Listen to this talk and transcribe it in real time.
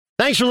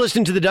Thanks for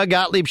listening to the Doug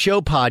Gottlieb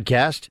Show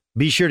podcast.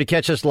 Be sure to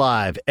catch us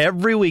live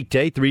every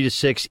weekday, 3 to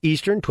 6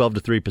 Eastern, 12 to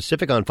 3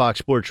 Pacific on Fox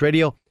Sports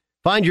Radio.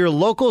 Find your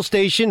local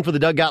station for the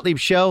Doug Gottlieb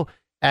Show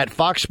at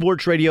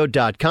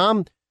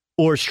foxsportsradio.com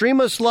or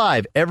stream us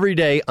live every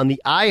day on the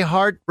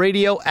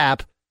iHeartRadio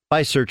app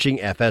by searching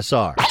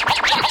FSR. Now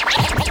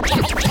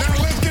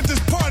let's get this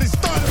party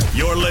started.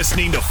 You're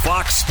listening to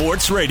Fox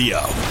Sports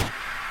Radio.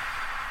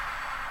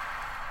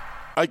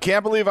 I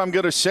can't believe I'm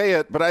going to say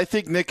it, but I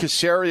think Nick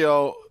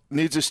Caserio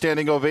needs a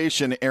standing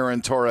ovation.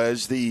 Aaron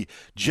Torres, the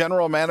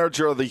general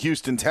manager of the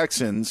Houston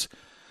Texans,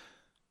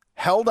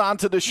 held on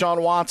to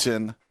Deshaun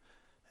Watson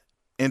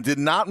and did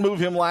not move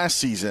him last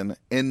season,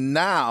 and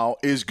now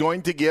is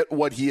going to get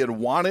what he had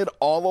wanted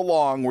all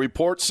along.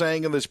 Reports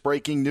saying in this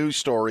breaking news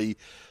story,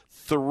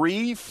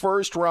 3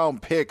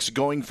 first-round picks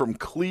going from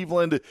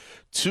Cleveland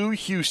to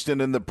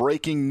Houston in the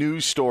breaking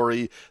news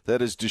story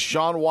that is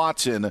Deshaun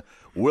Watson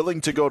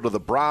willing to go to the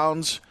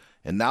Browns.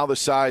 And now the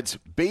sides,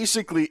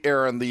 basically,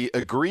 Aaron, the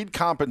agreed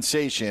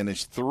compensation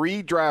is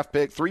 3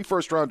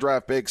 first-round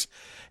draft picks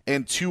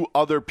and 2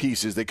 other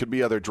pieces. They could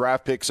be other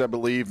draft picks, I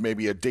believe,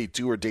 maybe a day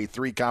 2 or day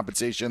 3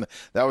 compensation.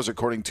 That was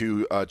according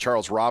to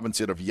Charles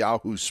Robinson of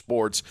Yahoo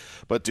Sports.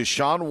 But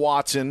Deshaun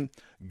Watson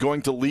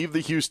going to leave the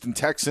Houston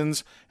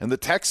Texans, and the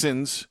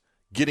Texans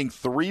getting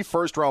 3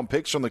 first-round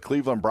picks from the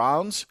Cleveland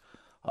Browns.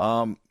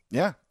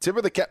 Tip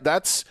of the cap.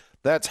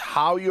 That's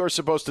how you're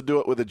supposed to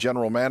do it with a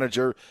general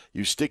manager.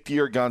 You stick to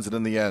your guns, and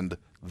in the end,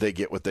 they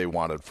get what they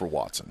wanted for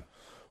Watson.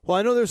 Well,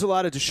 I know there's a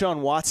lot of Deshaun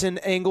Watson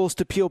angles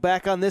to peel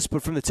back on this,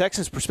 but from the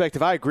Texans'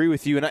 perspective, I agree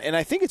with you. And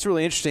I think it's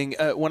really interesting.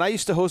 When I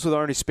used to host with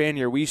Arnie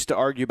Spanier, we used to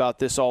argue about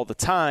this all the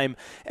time.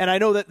 And I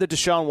know that the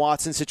Deshaun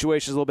Watson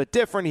situation is a little bit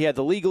different. He had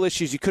the legal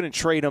issues. You couldn't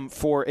trade him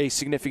for a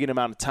significant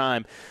amount of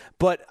time.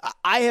 But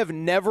I have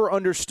never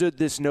understood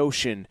this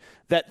notion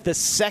that the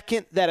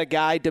second that a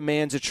guy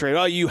demands a trade,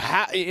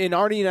 and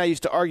Arnie and I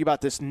used to argue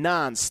about this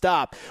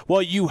nonstop.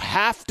 Well, you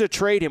have to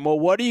trade him. Well,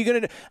 what are you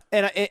going to do?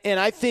 And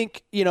I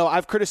think,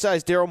 I've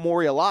criticized Daryl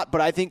Morey a lot, but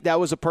I think that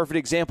was a perfect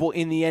example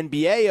in the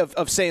NBA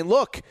of saying,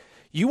 look,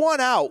 you want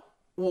out.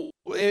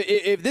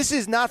 If this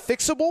is not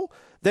fixable,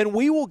 then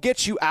we will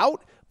get you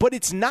out. But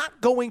it's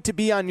not going to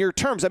be on your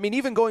terms. I mean,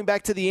 even going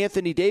back to the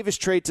Anthony Davis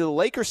trade to the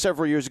Lakers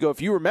several years ago,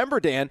 if you remember,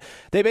 Dan,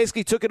 they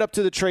basically took it up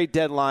to the trade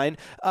deadline,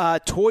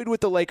 toyed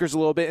with the Lakers a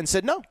little bit, and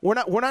said, no, we're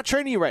not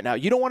trading you right now.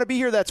 You don't want to be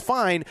here, that's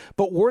fine,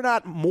 but we're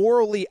not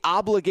morally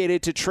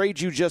obligated to trade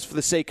you just for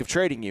the sake of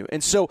trading you.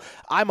 And so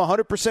I'm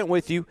 100%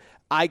 with you.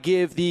 I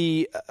give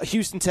the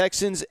Houston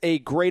Texans a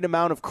great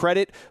amount of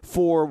credit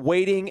for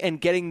waiting and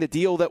getting the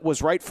deal that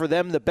was right for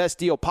them, the best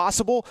deal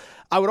possible.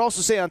 I would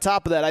also say on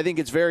top of that, I think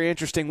it's very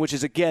interesting, which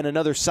is, again,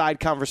 another side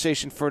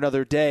conversation for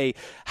another day,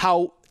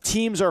 how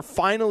teams are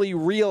finally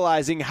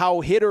realizing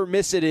how hit or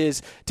miss it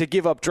is to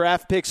give up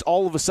draft picks.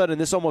 All of a sudden,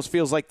 this almost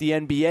feels like the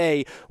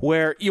NBA,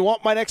 where you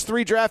want my next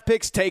 3 draft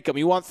picks, take them.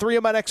 You want 3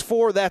 of my next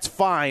 4, that's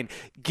fine.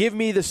 Give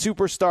me the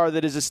superstar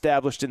that is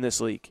established in this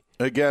league.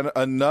 Again,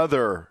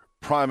 another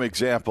prime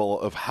example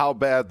of how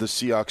bad the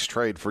Seahawks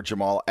trade for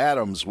Jamal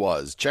Adams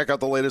was. Check out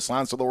the latest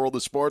lines of the world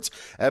of sports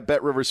at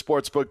BetRivers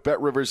Sportsbook.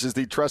 BetRivers is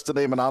the trusted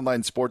name in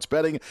online sports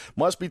betting.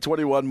 Must be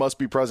 21, must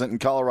be present in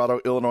Colorado,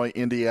 Illinois,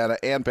 Indiana,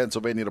 and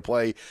Pennsylvania to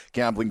play.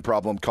 Gambling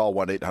problem, call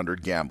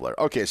 1-800-GAMBLER.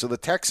 Okay, so the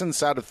Texans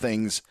side of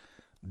things,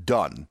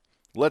 done.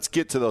 Let's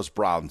get to those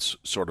Browns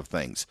sort of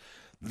things.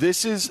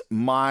 This is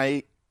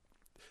my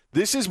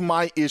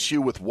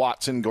issue with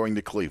Watson going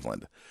to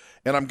Cleveland.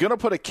 And I'm going to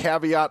put a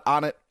caveat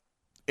on it,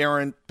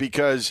 Aaron,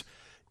 because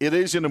it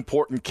is an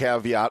important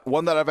caveat,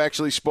 one that I've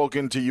actually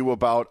spoken to you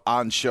about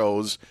on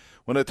shows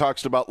when it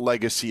talks about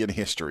legacy and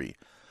history.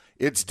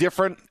 It's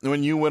different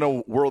when you win a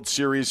World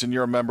Series and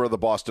you're a member of the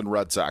Boston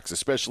Red Sox,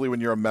 especially when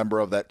you're a member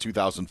of that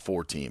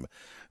 2004 team.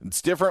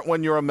 It's different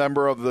when you're a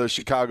member of the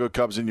Chicago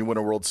Cubs and you win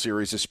a World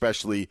Series,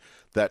 especially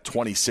that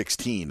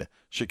 2016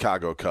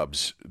 Chicago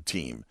Cubs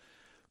team.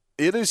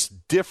 It is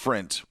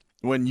different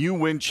when you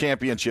win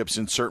championships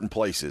in certain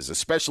places,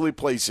 especially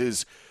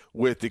places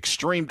with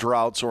extreme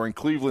droughts, or in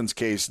Cleveland's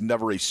case,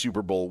 never a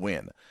Super Bowl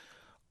win.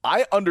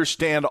 I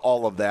understand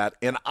all of that,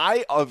 and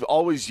I have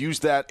always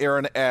used that,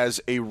 Aaron, as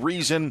a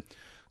reason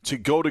to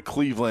go to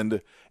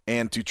Cleveland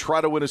and to try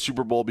to win a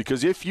Super Bowl,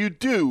 because if you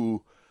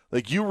do,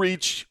 you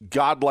reach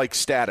godlike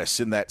status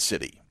in that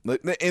city.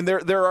 And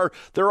there are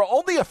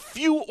only a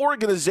few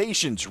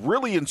organizations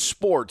really in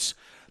sports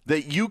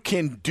that you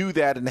can do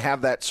that and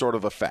have that sort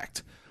of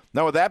effect.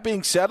 Now, with that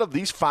being said, of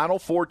these final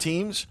 4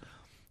 teams,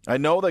 I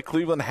know that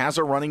Cleveland has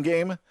a running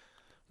game,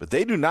 but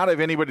they do not have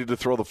anybody to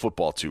throw the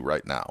football to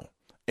right now.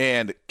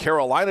 And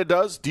Carolina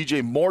does.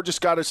 DJ Moore just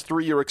got his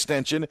 3-year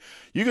extension.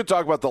 You can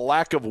talk about the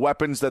lack of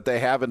weapons that they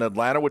have in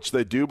Atlanta, which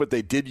they do, but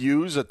they did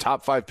use a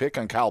top 5 pick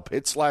on Kyle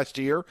Pitts last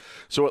year,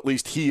 so at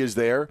least he is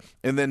there.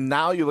 And then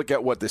now you look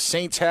at what the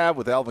Saints have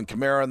with Alvin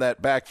Kamara in that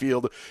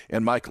backfield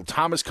and Michael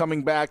Thomas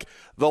coming back.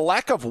 The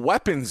lack of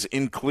weapons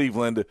in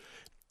Cleveland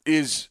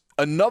is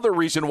another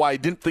reason why I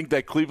didn't think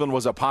that Cleveland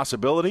was a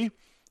possibility,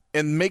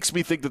 and makes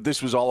me think that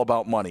this was all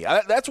about money.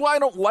 That's why I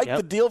don't like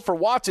the deal for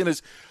Watson.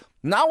 Is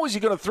Now is he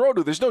going to throw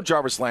to? There's no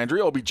Jarvis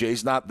Landry.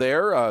 OBJ's not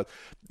there.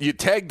 You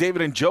tag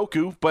David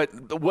Njoku, but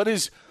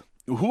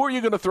who are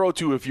you going to throw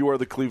to if you are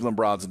the Cleveland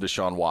Browns and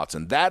Deshaun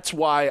Watson? That's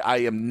why I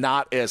am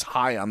not as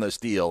high on this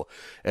deal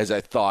as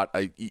I thought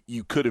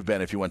you could have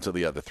been if you went to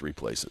the other three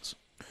places.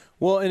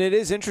 Well, and it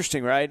is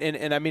interesting, right?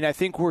 And I mean, I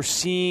think we're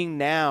seeing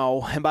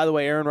now, and by the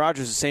way, Aaron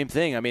Rodgers, the same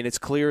thing. I mean, it's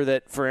clear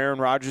that for Aaron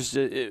Rodgers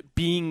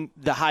being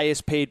the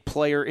highest paid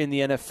player in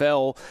the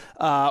NFL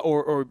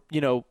or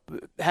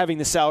having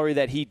the salary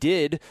that he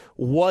did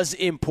was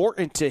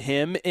important to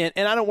him. And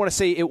I don't want to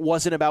say it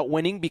wasn't about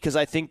winning, because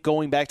I think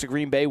going back to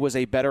Green Bay was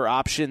a better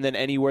option than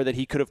anywhere that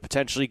he could have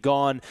potentially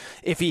gone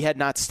if he had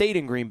not stayed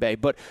in Green Bay.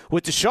 But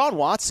with Deshaun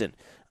Watson,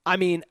 I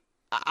mean,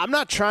 I'm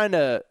not trying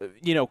to,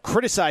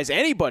 criticize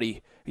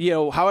anybody.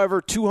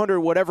 However,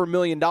 $200 whatever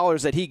million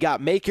that he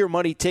got, make your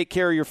money, take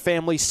care of your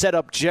family, set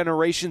up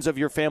generations of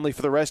your family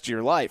for the rest of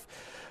your life.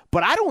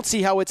 But I don't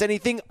see how it's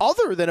anything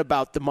other than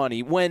about the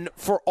money when,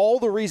 for all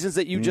the reasons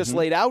that you just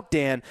laid out,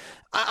 Dan,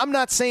 I'm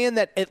not saying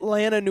that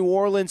Atlanta, New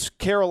Orleans,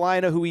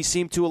 Carolina, who he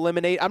seemed to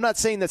eliminate, I'm not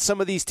saying that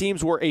some of these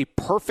teams were a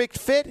perfect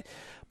fit.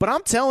 But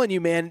I'm telling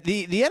you, man,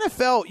 the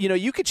NFL,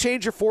 you could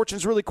change your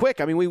fortunes really quick.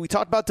 I mean, we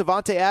talked about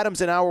Devontae Adams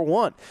in hour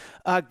one.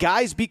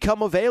 Guys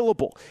become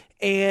available,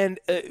 and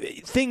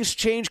things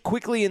change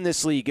quickly in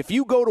this league. If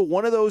you go to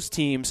one of those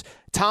teams,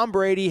 Tom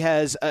Brady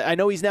has, I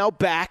know he's now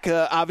back.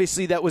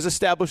 Obviously, that was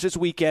established this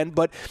weekend.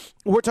 But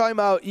we're talking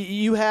about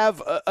you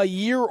have a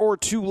year or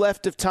two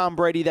left of Tom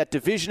Brady. That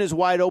division is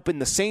wide open.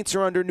 The Saints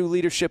are under new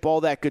leadership,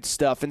 all that good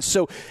stuff. And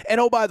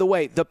oh, by the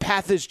way, the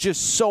path is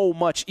just so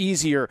much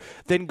easier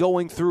than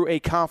going through a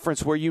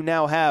conference where you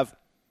now have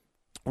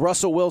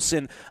Russell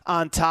Wilson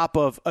on top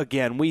of,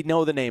 again, we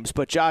know the names,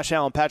 but Josh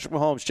Allen, Patrick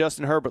Mahomes,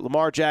 Justin Herbert,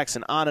 Lamar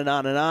Jackson, on and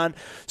on and on.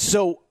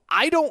 So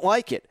I don't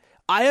like it.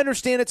 I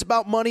understand it's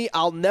about money.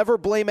 I'll never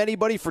blame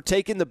anybody for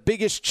taking the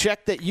biggest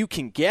check that you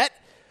can get.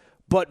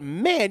 But,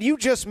 man, you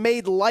just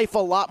made life a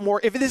lot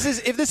more. If this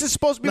is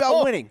supposed to be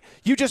about winning,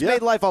 you just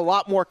made life a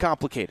lot more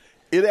complicated.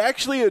 It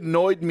actually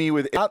annoyed me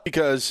not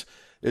because,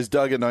 as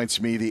Doug anoints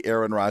me, the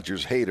Aaron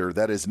Rodgers hater.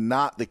 That is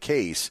not the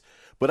case.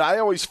 But I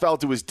always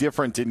felt it was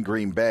different in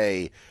Green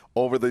Bay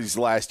over these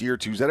last year or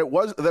two, that it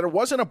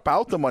wasn't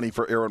about the money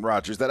for Aaron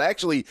Rodgers, that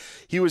actually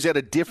he was at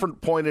a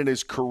different point in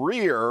his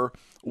career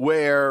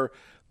where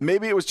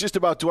maybe it was just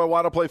about, do I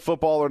want to play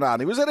football or not?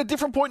 He was at a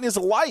different point in his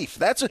life.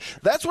 That's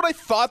what I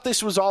thought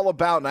this was all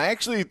about. And I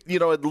actually,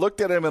 had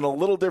looked at him in a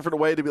little different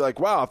way to be like,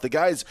 wow, if the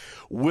guy's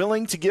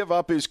willing to give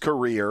up his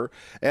career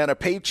and a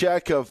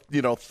paycheck of,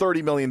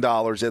 $30 million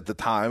at the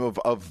time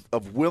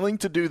of willing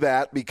to do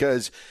that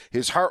because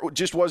his heart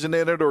just wasn't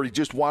in it or he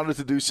just wanted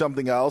to do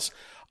something else,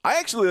 I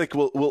actually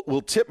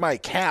will tip my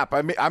cap.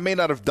 I may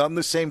not have done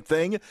the same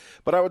thing,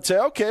 but I would say,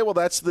 okay, well,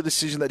 that's the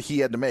decision that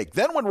he had to make.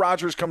 Then when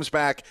Rodgers comes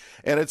back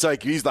and it's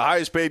like he's the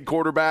highest paid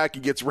quarterback,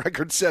 he gets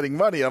record-setting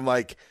money, I'm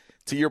like,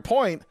 to your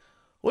point,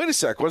 wait a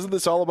sec, wasn't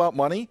this all about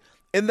money?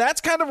 And that's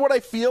kind of what I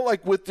feel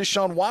like with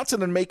Deshaun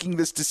Watson and making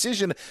this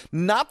decision,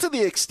 not to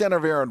the extent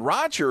of Aaron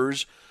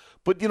Rodgers,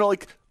 but,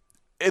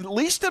 at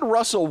least in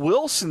Russell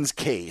Wilson's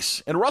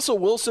case, and Russell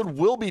Wilson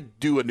will be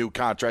due a new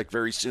contract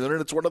very soon, and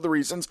it's one of the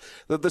reasons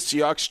that the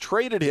Seahawks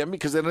traded him,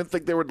 because they didn't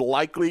think they were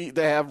likely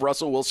to have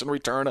Russell Wilson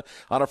return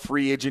on a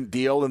free agent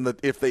deal, and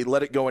that if they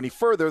let it go any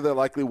further, they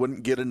likely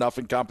wouldn't get enough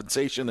in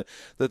compensation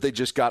that they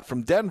just got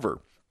from Denver.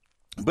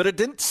 But it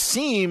didn't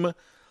seem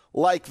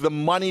like the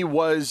money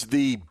was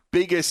the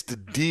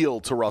biggest deal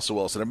to Russell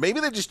Wilson. And maybe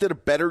they just did a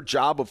better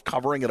job of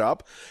covering it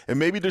up, and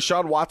maybe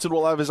Deshaun Watson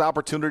will have his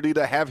opportunity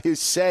to have his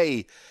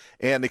say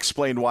and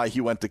explain why he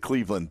went to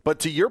Cleveland. But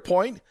to your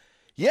point,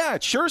 yeah,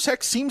 it sure as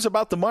heck seems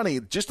about the money.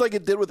 Just like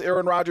it did with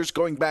Aaron Rodgers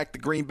going back to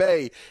Green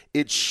Bay,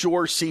 it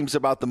sure seems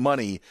about the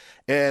money.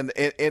 And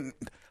I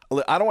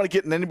don't want to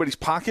get in anybody's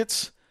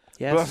pockets.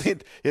 Yes.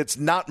 But it's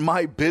not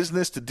my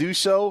business to do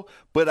so,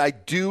 but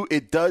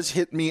it does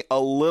hit me a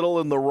little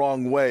in the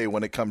wrong way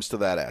when it comes to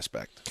that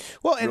aspect.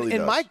 Well,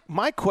 and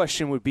my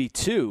question would be,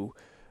 too,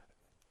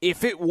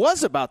 if it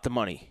was about the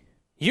money,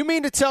 you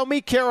mean to tell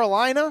me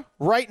Carolina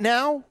right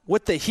now,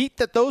 with the heat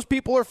that those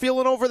people are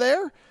feeling over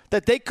there,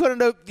 that they couldn't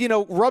have,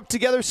 rubbed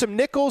together some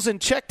nickels and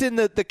checked in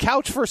the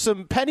couch for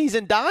some pennies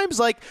and dimes?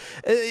 Like,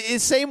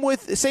 same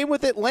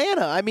with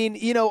Atlanta. I mean,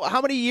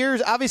 how many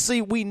years?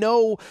 Obviously, we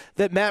know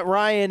that Matt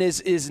Ryan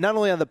is not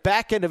only on the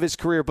back end of his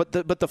career, but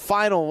the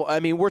final. I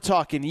mean, we're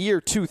talking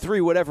year 2, 3,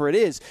 whatever it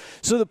is.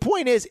 So the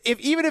point is,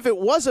 even if it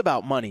was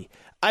about money,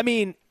 I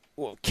mean,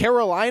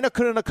 Carolina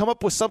couldn't have come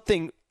up with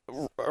something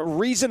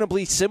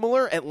reasonably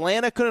similar.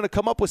 Atlanta couldn't have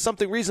come up with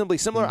something reasonably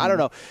similar. I don't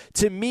know.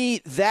 To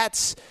me,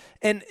 that's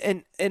and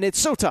it's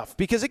so tough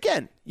because,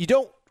 again, you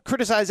don't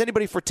criticize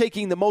anybody for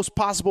taking the most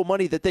possible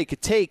money that they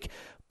could take,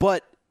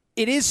 but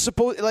it is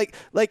supposed like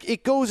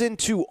it goes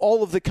into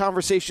all of the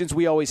conversations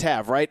we always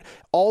have, right?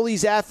 All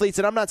these athletes,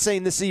 and I'm not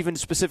saying this even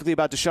specifically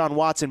about Deshaun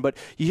Watson, but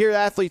you hear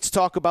athletes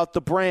talk about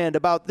the brand,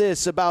 about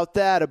this, about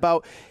that,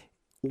 about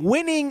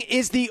winning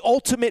is the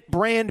ultimate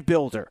brand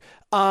builder.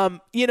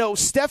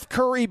 Steph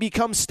Curry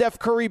becomes Steph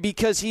Curry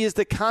because he is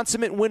the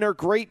consummate winner,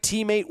 great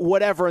teammate,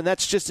 whatever, and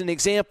that's just an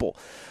example.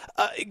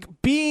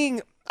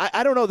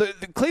 I don't know. The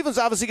Cleveland's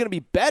obviously going to be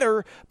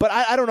better, but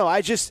I don't know.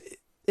 I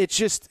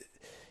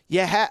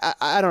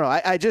don't know.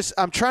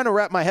 I'm trying to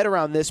wrap my head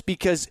around this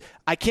because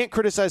I can't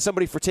criticize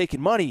somebody for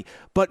taking money,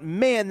 but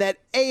man, that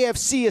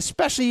AFC,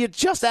 especially, you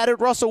just added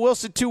Russell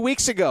Wilson 2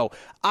 weeks ago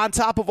on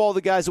top of all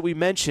the guys that we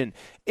mentioned.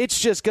 It's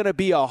just going to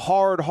be a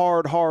hard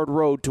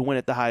road to win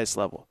at the highest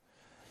level.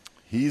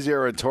 He's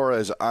Aaron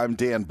Torres. I'm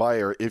Dan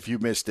Beyer. If you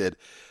missed it,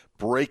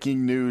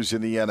 breaking news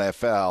in the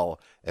NFL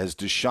as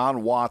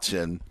Deshaun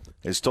Watson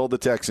has told the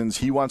Texans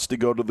he wants to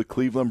go to the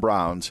Cleveland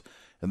Browns,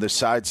 and the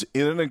sides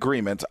in an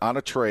agreement on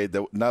a trade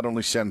that would not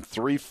only send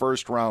 3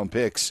 first-round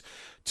picks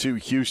to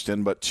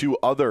Houston, but 2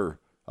 other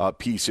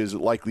pieces,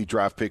 likely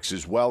draft picks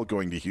as well,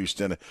 going to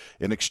Houston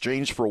in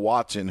exchange for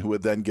Watson, who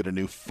would then get a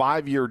new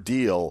 5-year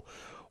deal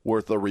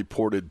worth a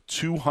reported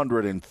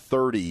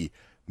 $230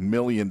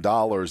 million. The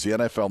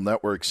NFL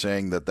Network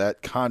saying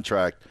that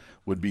contract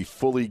would be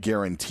fully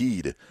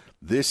guaranteed.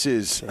 This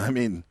is,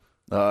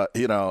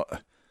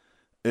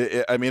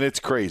 it's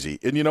crazy.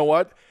 And you know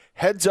what?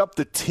 Heads up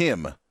to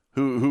Tim,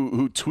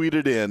 who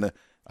tweeted in,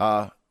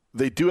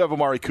 they do have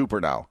Amari Cooper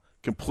now.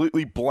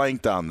 Completely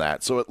blanked on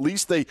that. So at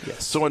least they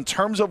yes. So in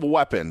terms of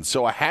weapons,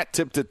 so a hat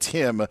tip to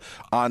Tim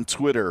on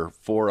Twitter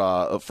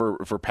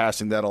for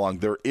passing that along.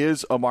 There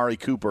is Amari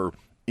Cooper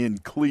in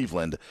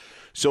Cleveland.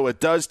 So it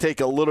does take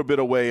a little bit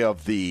away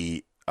of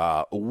the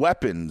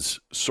weapons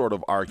sort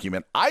of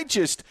argument.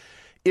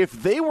 If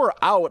they were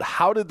out,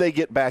 how did they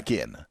get back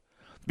in?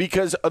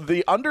 Because of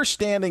the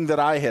understanding that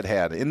I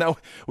had, and now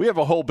we have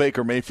a whole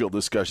Baker Mayfield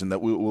discussion that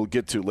we'll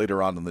get to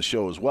later on in the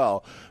show as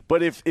well.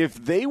 But if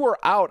they were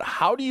out,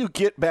 how do you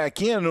get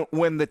back in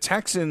when the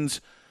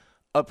Texans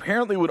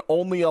apparently would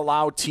only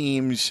allow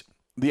teams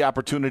the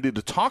opportunity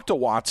to talk to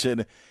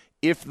Watson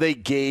if they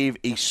gave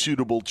a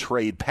suitable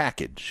trade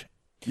package?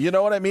 You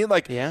know what I mean?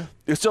 Yeah.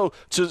 So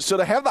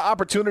to have the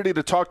opportunity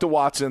to talk to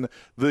Watson,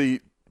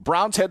 the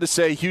Browns had to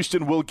say,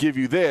 Houston will give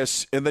you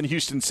this, and then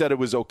Houston said it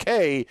was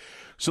okay.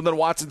 So then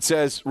Watson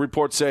says,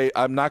 reports say,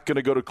 I'm not going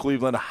to go to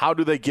Cleveland. How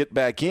do they get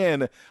back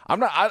in? I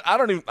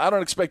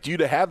don't expect you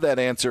to have that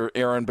answer,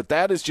 Aaron, but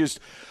that is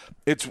just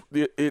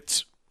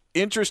it's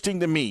interesting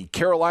to me.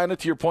 Carolina,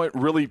 to your point,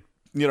 really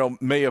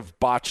may have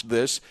botched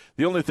this.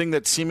 The only thing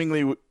that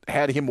seemingly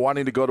had him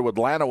wanting to go to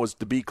Atlanta was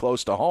to be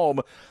close to home.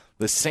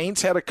 The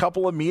Saints had a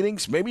couple of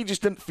meetings, maybe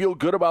just didn't feel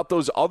good about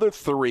those other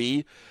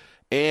 3.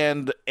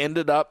 And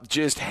ended up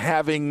just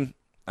having,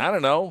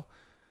 a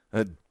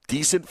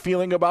decent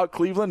feeling about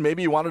Cleveland.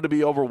 Maybe he wanted to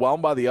be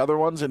overwhelmed by the other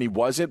ones, and he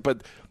wasn't.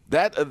 But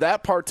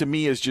that part to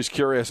me is just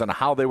curious on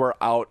how they were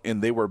out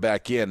and they were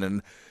back in.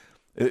 And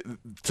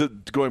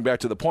going back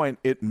to the point,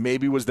 it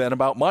maybe was then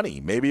about money.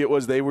 Maybe it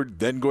was they were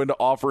then going to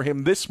offer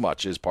him this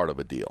much as part of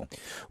a deal.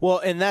 Well,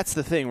 and that's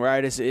the thing,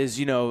 right, is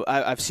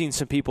I've seen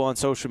some people on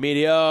social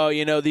media,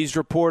 these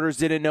reporters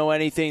didn't know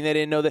anything. They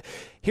didn't know that.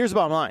 Here's the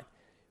bottom line.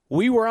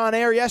 We were on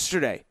air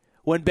yesterday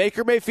when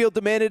Baker Mayfield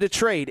demanded a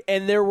trade,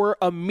 and there were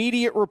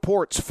immediate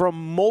reports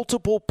from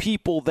multiple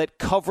people that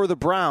cover the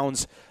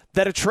Browns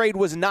that a trade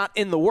was not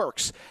in the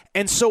works.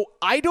 And so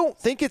I don't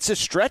think it's a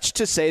stretch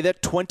to say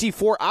that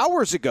 24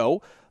 hours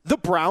ago, the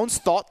Browns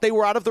thought they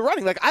were out of the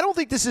running. I don't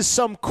think this is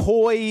some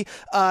coy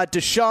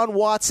Deshaun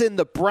Watson.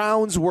 The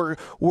Browns were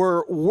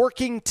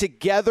working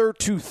together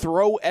to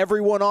throw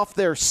everyone off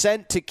their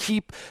scent to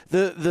keep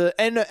the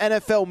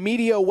NFL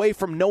media away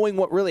from knowing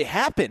what really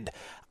happened.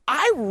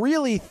 I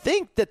really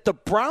think that the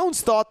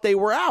Browns thought they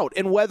were out,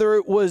 and whether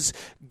it was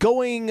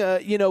going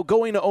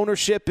to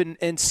ownership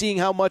and seeing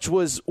how much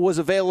was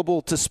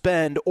available to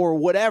spend or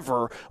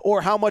whatever,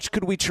 or how much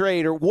could we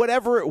trade or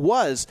whatever it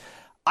was,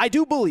 I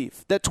do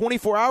believe that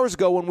 24 hours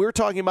ago when we were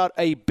talking about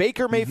a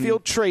Baker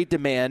Mayfield trade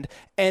demand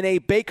and a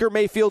Baker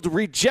Mayfield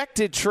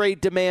rejected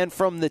trade demand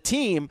from the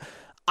team,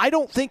 I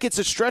don't think it's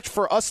a stretch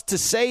for us to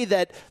say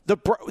that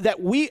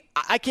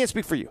I can't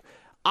speak for you.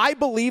 I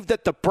believe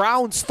that the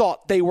Browns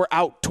thought they were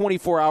out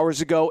 24 hours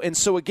ago. And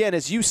so, again,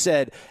 as you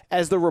said,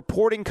 as the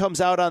reporting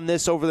comes out on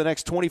this over the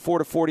next 24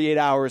 to 48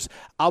 hours,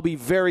 I'll be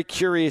very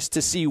curious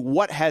to see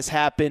what has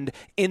happened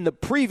in the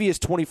previous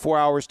 24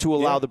 hours to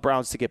allow the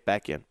Browns to get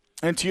back in.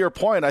 And to your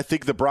point, I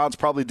think the Browns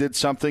probably did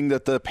something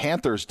that the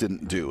Panthers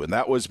didn't do, and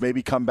that was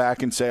maybe come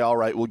back and say, all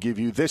right, we'll give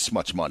you this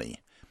much money.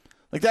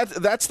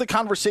 That's the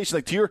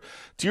conversation. To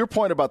your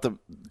point about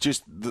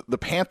the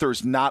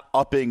Panthers not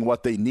upping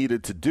what they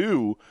needed to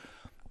do,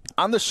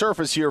 on the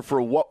surface here,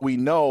 for what we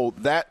know,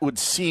 that would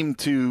seem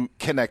to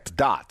connect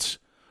dots,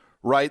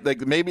 right?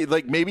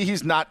 Maybe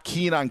he's not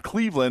keen on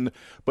Cleveland,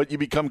 but you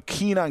become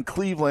keen on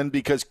Cleveland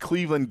because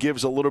Cleveland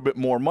gives a little bit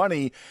more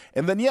money.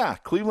 And then,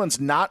 Cleveland's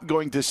not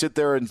going to sit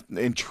there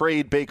and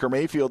trade Baker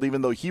Mayfield,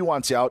 even though he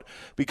wants out,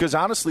 because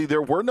honestly,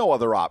 there were no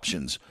other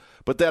options.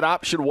 But that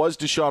option was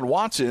Deshaun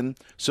Watson,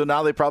 so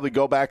now they probably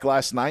go back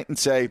last night and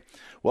say,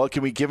 well,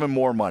 can we give him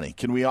more money?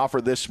 Can we offer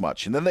this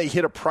much? And then they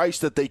hit a price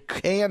that they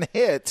can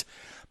hit.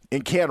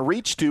 and can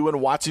reach to,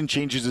 and Watson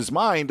changes his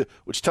mind,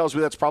 which tells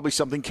me that's probably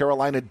something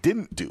Carolina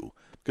didn't do.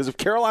 Because if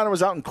Carolina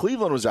was out and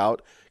Cleveland was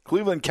out,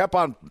 Cleveland kept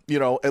on,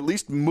 at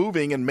least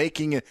moving and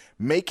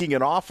making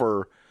an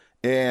offer,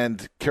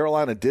 and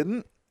Carolina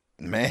didn't.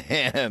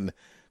 Man,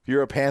 if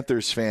you're a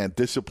Panthers fan,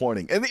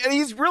 disappointing. And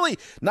he's really,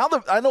 now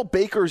that I know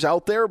Baker's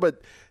out there,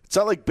 but it's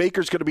not like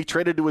Baker's going to be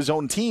traded to his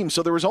own team.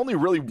 So there was only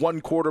really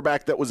one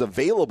quarterback that was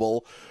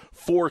available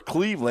for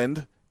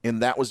Cleveland, and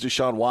that was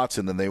Deshaun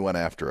Watson, and they went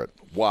after it.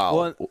 Wow.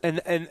 Well,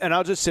 and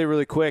I'll just say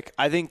really quick,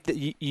 I think that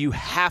you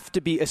have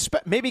to be,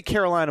 maybe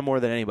Carolina more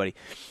than anybody,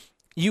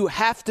 you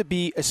have to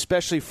be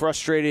especially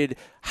frustrated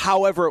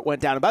however it went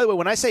down. And by the way,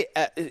 when I say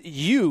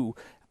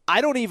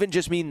I don't even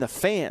just mean the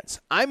fans.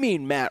 I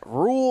mean Matt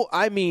Rule.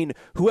 I mean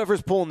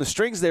whoever's pulling the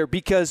strings there,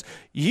 because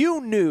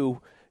you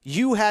knew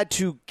you had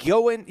to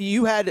go in,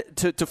 you had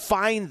to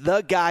find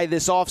the guy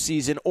this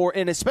offseason,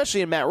 and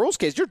especially in Matt Rule's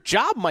case, your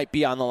job might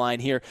be on the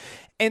line here.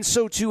 And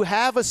so to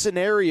have a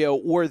scenario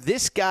where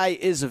this guy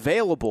is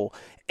available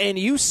and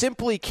you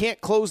simply can't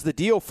close the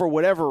deal for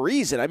whatever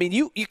reason, I mean,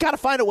 you got to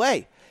find a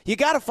way. You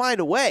got to find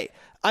a way.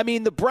 I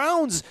mean, the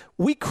Browns,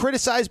 we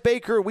criticized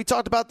Baker. We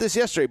talked about this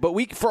yesterday.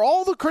 But for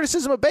all the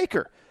criticism of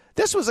Baker,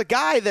 this was a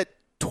guy that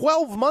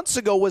 12 months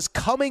ago was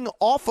coming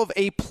off of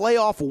a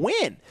playoff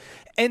win.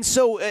 And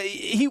so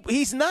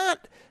he's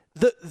not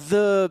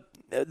the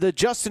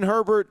Justin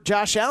Herbert,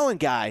 Josh Allen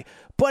guy,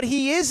 but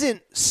he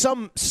isn't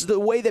the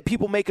way that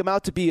people make him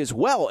out to be as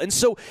well. And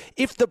so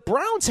if the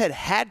Browns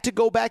had to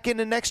go back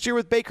into next year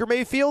with Baker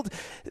Mayfield,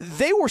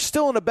 they were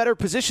still in a better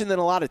position than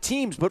a lot of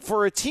teams. But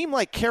for a team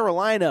like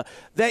Carolina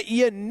that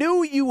you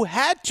knew you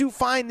had to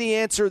find the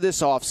answer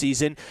this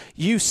offseason,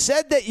 you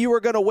said that you were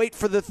going to wait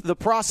for the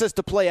process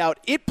to play out.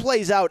 It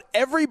plays out.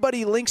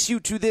 Everybody links you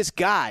to this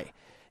guy.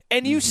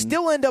 And you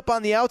still end up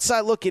on the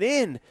outside looking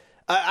in.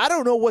 I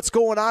don't know what's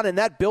going on in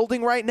that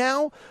building right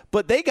now,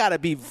 but they got to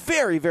be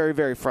very, very,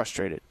 very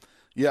frustrated.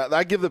 Yeah,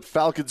 I give the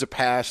Falcons a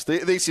pass.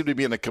 They seem to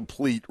be in a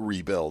complete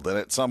rebuild, and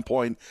at some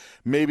point,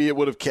 maybe it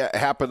would have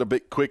happened a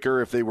bit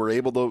quicker if they were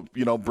able to,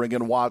 bring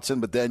in Watson.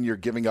 But then you're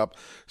giving up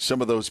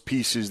some of those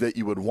pieces that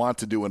you would want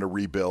to do in a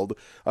rebuild.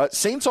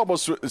 Saints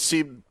almost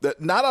seem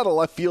that not out of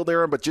left field,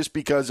 Aaron, but just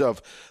because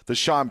of the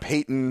Sean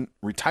Payton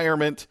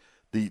retirement,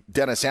 the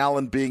Dennis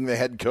Allen being the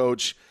head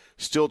coach,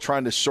 still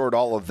trying to sort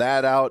all of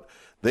that out.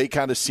 They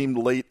kind of seemed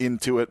late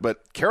into it,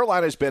 but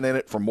Carolina's been in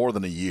it for more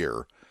than a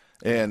year.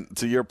 And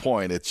to your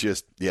point, it's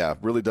just,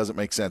 really doesn't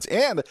make sense.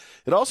 And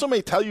it also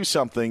may tell you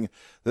something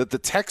that the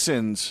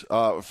Texans,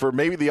 for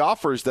maybe the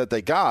offers that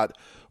they got,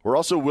 were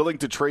also willing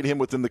to trade him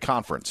within the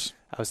conference.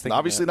 I was thinking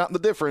obviously not in the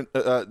different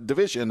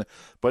division,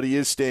 but he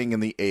is staying in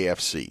the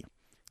AFC.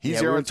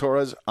 He's Aaron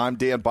Torres. I'm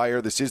Dan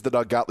Beyer. This is the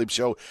Doug Gottlieb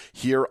Show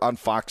here on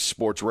Fox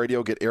Sports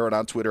Radio. Get Aaron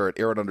on Twitter at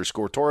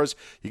Aaron_Torres.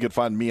 You can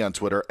find me on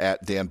Twitter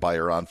at Dan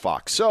Beyer on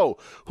Fox. So,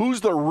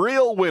 who's the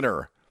real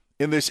winner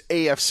in this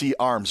AFC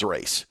arms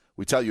race?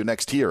 We tell you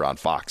next here on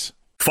Fox.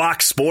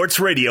 Fox Sports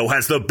Radio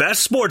has the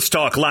best sports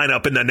talk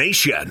lineup in the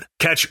nation.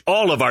 Catch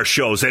all of our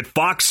shows at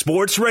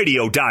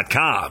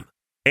foxsportsradio.com.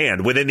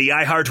 And within the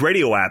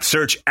iHeartRadio app,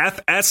 search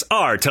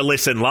FSR to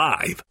listen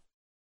live.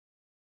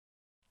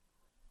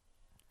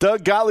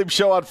 Doug Gottlieb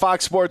Show on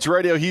Fox Sports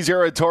Radio. He's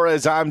Aaron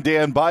Torres. I'm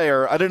Dan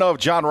Beyer. I didn't know if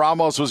John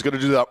Ramos was going to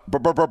do the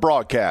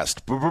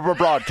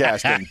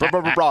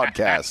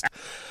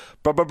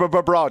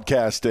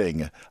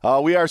broadcasting.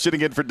 We are sitting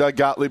in for Doug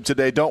Gottlieb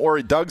today. Don't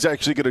worry, Doug's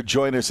actually going to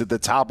join us at the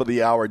top of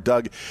the hour.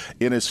 Doug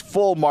in his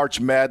full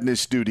March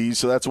Madness duties,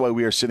 so that's why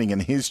we are sitting in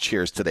his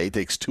chairs today. It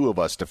takes two of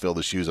us to fill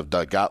the shoes of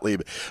Doug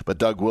Gottlieb, but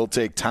Doug will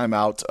take time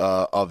out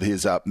of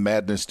his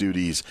Madness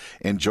duties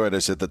and join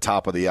us at the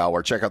top of the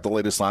hour. Check out the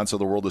latest lines of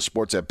the world of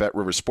sports at Bet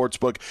Rivers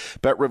Sportsbook.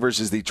 Bet Rivers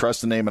is the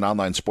trusted name in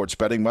online sports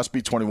betting. Must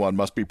be 21,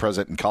 must be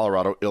present in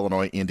Colorado,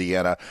 Illinois,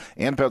 Indiana,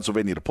 and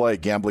Pennsylvania to play.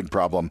 Gambling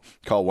problem?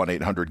 Call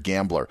 1-800-GAMBLER.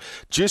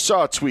 Just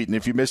saw a tweet, and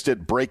if you missed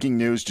it, breaking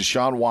news: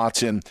 Deshaun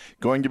Watson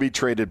going to be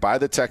traded by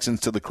the Texans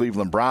to the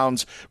Cleveland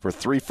Browns for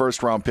 3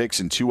 first-round picks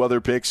and 2 other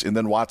picks, and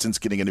then Watson's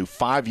getting a new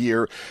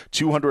 5-year,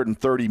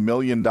 $230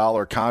 million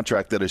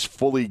contract that is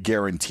fully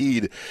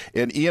guaranteed.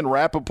 And Ian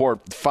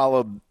Rappaport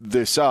followed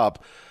this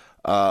up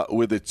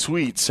with a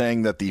tweet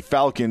saying that the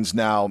Falcons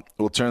now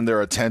will turn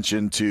their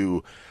attention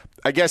to,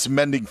 I guess,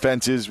 mending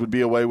fences would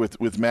be a way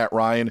with Matt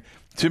Ryan.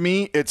 To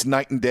me, it's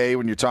night and day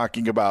when you're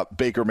talking about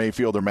Baker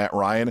Mayfield or Matt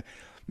Ryan.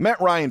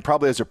 Matt Ryan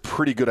probably has a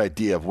pretty good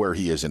idea of where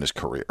he is in his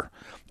career.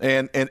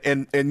 And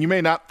you may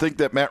not think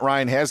that Matt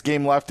Ryan has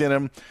game left in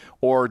him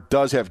or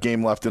does have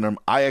game left in him.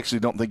 I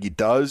actually don't think he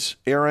does,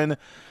 Aaron.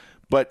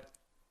 But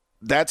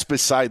that's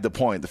beside the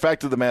point. The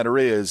fact of the matter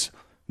is,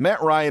 Matt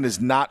Ryan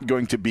is not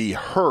going to be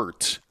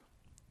hurt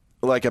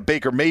like a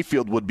Baker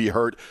Mayfield would be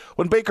hurt.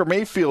 When Baker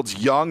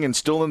Mayfield's young and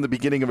still in the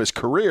beginning of his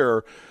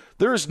career,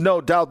 there is no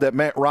doubt that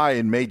Matt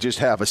Ryan may just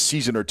have a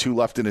season or two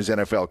left in his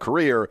NFL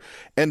career,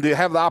 and to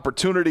have the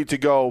opportunity to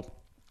go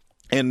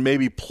and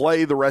maybe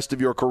play the rest of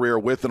your career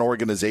with an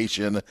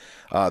organization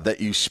that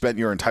you spent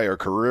your entire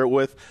career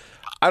with,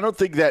 I don't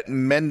think that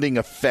mending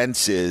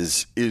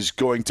offenses is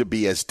going to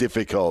be as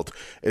difficult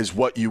as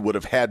what you would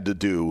have had to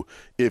do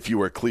if you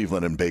were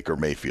Cleveland and Baker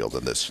Mayfield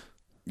in this,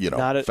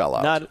 fell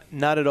out.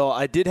 Not at all.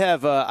 I did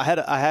have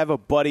I have a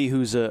buddy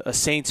who's a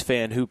Saints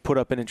fan who put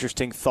up an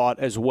interesting thought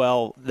as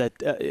well that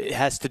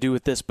has to do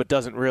with this, but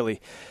doesn't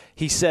really.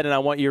 He said, and I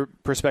want your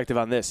perspective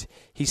on this.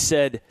 He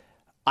said,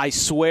 "I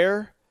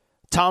swear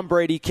Tom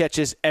Brady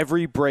catches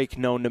every break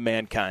known to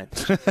mankind."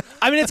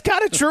 I mean, it's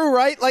kind of true,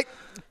 right? Like,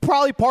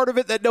 probably part of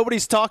it that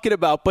nobody's talking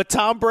about. But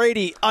Tom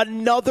Brady,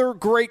 another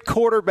great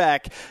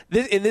quarterback,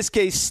 in this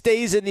case,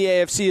 stays in the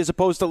AFC as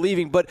opposed to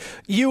leaving. But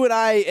you and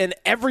I and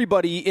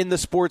everybody in the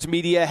sports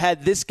media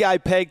had this guy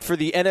pegged for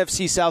the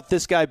NFC South,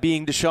 this guy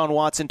being Deshaun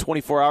Watson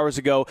 24 hours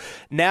ago.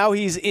 Now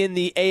he's in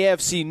the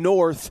AFC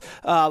North,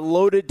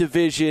 loaded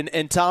division,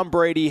 and Tom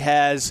Brady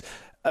has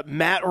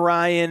Matt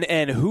Ryan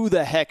and who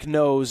the heck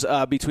knows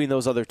between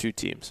those other two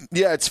teams.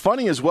 Yeah, it's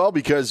funny as well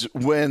because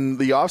when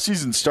the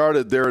offseason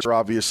started, there was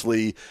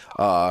obviously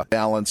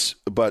balance,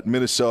 but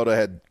Minnesota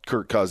had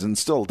Kirk Cousins,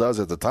 still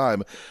does at the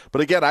time. But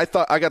again, I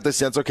got the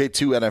sense, okay,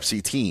 2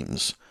 NFC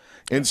teams.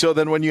 And so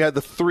then when you had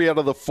the 3 out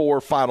of the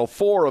 4 final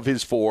 4 of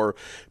his 4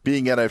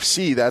 being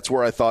NFC, that's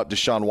where I thought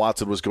Deshaun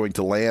Watson was going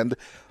to land.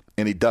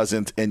 And he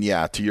doesn't. And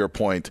yeah, to your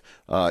point,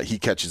 he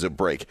catches a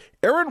break.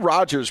 Aaron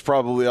Rodgers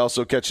probably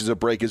also catches a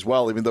break as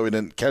well, even though he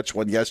didn't catch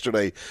one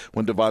yesterday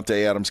when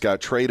Devontae Adams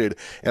got traded.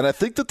 And I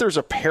think that there's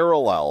a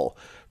parallel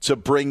to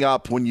bring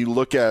up when you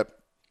look at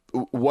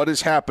what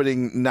is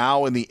happening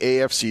now in the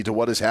AFC to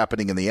what is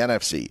happening in the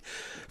NFC.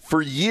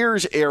 For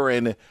years,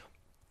 Aaron,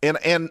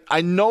 and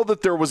I know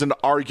that there was an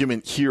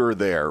argument here or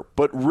there,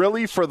 but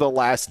really for the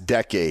last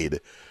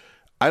decade,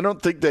 I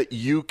don't think that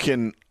you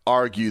can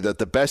argue that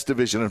the best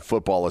division in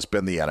football has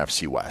been the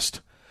NFC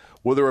West.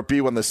 Whether it be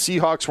when the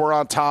Seahawks were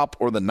on top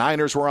or the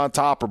Niners were on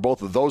top or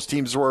both of those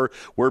teams were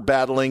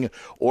battling,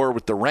 or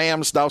with the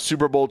Rams now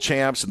Super Bowl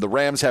champs and the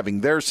Rams having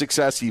their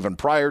success even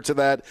prior to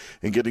that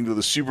and getting to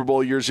the Super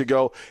Bowl years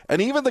ago, and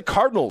even the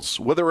Cardinals,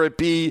 whether it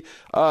be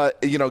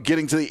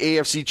getting to the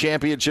AFC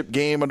Championship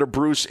game under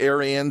Bruce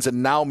Arians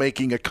and now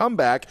making a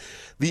comeback,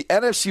 the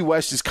NFC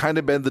West has kind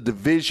of been the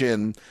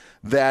division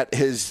that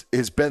has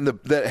been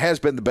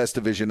the best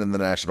division in the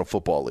National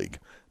Football League.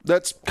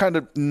 That's kind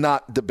of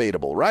not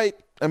debatable, right?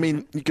 I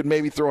mean, you could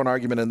maybe throw an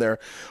argument in there.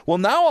 Well,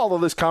 now all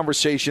of this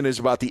conversation is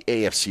about the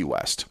AFC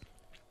West.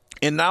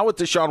 And now with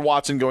Deshaun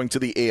Watson going to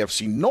the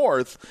AFC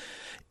North,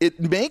 it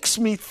makes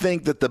me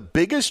think that the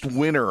biggest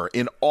winner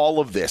in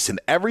all of this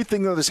and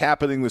everything that is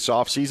happening this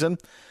offseason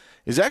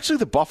is actually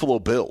the Buffalo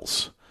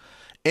Bills.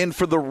 And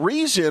for the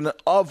reason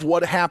of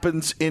what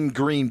happens in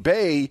Green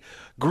Bay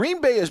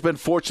has been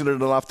fortunate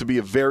enough to be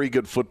a very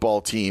good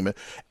football team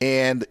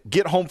and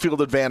get home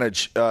field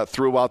advantage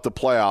throughout the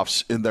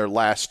playoffs in their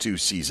last 2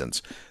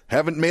 seasons.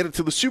 Haven't made it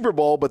to the Super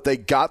Bowl, but they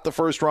got the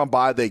first round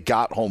bye. They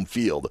got home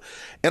field.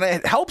 And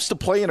it helps to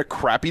play in a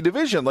crappy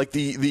division like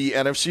the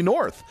NFC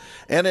North.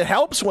 And it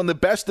helps when the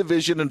best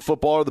division in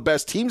football or the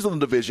best teams in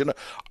the division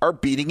are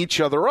beating each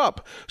other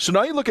up. So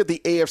now you look at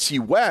the AFC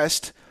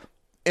West,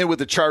 and with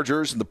the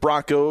Chargers and the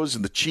Broncos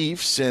and the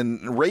Chiefs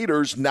and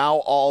Raiders now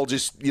all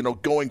just,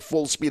 going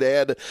full speed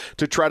ahead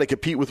to try to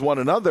compete with one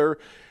another,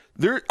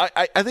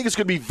 I think it's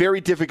going to be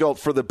very difficult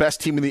for the best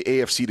team in the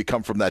AFC to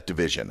come from that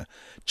division,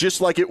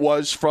 just like it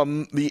was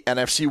from the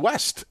NFC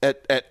West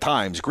at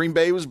times. Green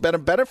Bay has been a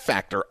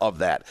benefactor of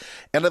that.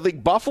 And I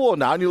think Buffalo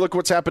now, and you look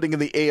what's happening in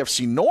the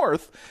AFC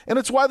North, and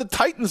it's why the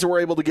Titans were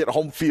able to get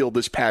home field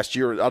this past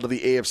year out of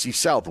the AFC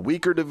South.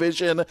 Weaker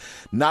division,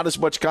 not as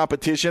much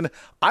competition.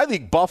 I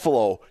think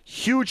Buffalo,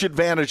 huge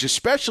advantage,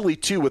 especially,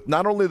 too, with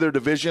not only their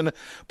division,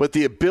 but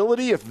the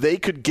ability, if they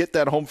could get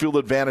that home field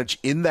advantage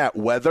in that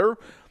weather,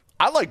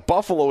 I like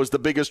Buffalo as the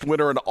biggest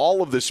winner in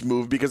all of this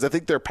move because I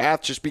think their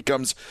path just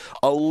becomes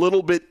a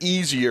little bit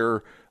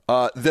easier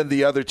than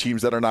the other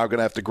teams that are now going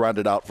to have to grind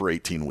it out for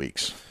 18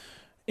 weeks.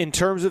 In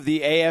terms of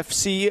the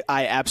AFC,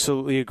 I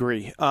absolutely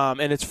agree.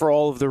 And it's for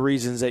all of the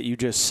reasons that you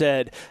just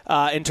said.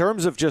 In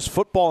terms of just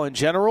football in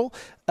general,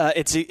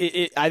 I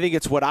think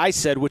it's what I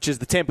said, which is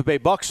the Tampa Bay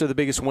Bucs are the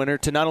biggest winner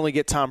to not only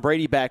get Tom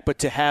Brady back, but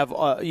to have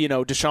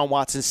Deshaun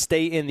Watson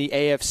stay in the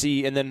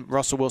AFC and then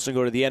Russell Wilson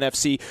go to the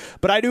NFC.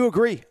 But I do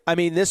agree. I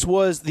mean, this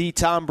was the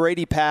Tom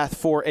Brady path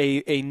for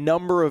a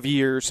number of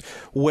years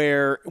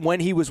where when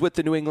he was with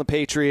the New England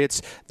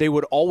Patriots, they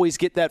would always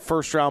get that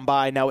first-round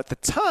bye. Now, at the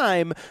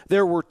time,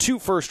 there were 2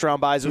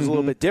 first-round byes. It was a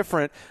little bit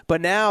different. But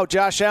now,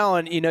 Josh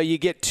Allen, you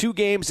get 2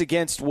 games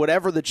against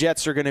whatever the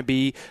Jets are going to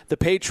be. The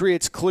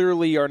Patriots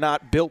clearly are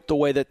not built the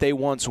way that they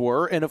once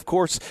were. And, of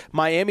course,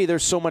 Miami,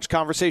 there's so much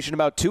conversation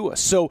about Tua.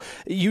 So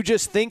you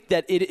just think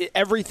that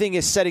everything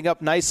is setting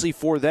up nicely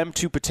for them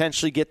to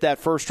potentially get that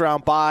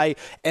first-round bye.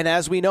 And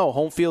as we know,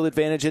 home field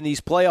advantage in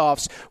these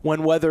playoffs,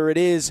 whether it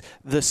is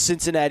the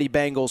Cincinnati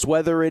Bengals,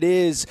 whether it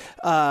is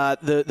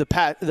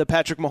the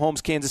Patrick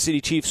Mahomes Kansas City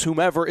Chiefs,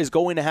 whomever is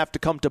going to have to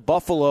come to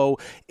Buffalo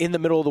in the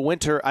middle of the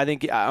winter, I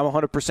think I'm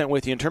 100%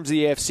 with you. In terms of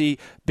the AFC,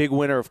 big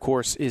winner, of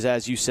course, is,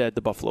 as you said,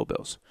 the Buffalo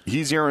Bills.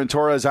 He's Aaron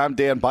Torres. I'm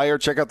Dan Beyer.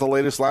 Check out the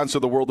latest lines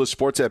of the world of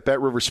sports at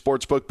Bet Rivers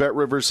Sportsbook. Bet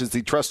Rivers is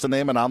the trusted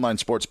name in online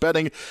sports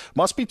betting.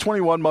 Must be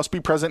 21, must be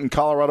present in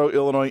Colorado,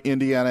 Illinois,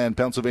 Indiana, and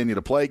Pennsylvania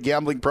to play.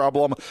 Gambling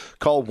problem?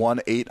 Call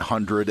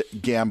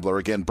 1-800-GAMBLER.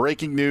 Again,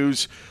 breaking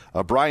news.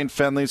 Brian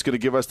Fenley is going to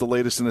give us the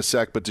latest in a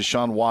sec, but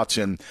Deshaun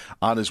Watson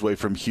on his way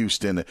from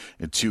Houston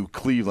to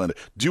Cleveland.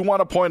 Do want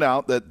to point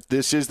out that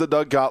this is the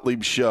Doug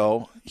Gottlieb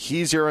Show.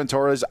 He's Aaron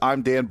Torres.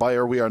 I'm Dan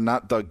Beyer. We are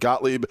not Doug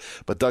Gottlieb,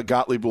 but Doug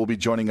Gottlieb will be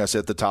joining us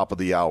at the top of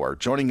the hour.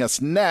 Joining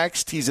us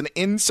next, he's an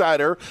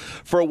insider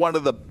for one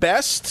of the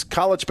best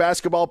college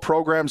basketball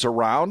programs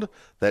around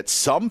that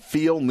some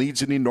feel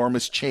needs an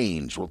enormous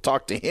change. We'll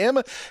talk to him.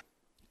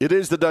 It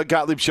is the Doug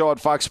Gottlieb Show on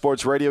Fox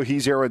Sports Radio.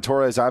 He's Aaron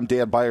Torres. I'm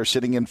Dan Beyer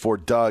sitting in for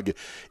Doug.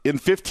 In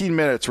 15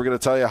 minutes, we're going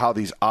to tell you how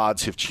these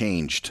odds have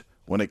changed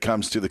when it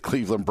comes to the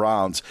Cleveland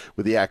Browns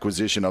with the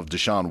acquisition of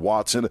Deshaun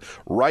Watson.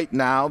 Right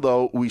now,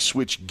 though, we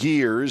switch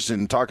gears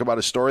and talk about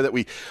a story that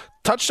we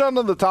touched on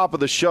the top of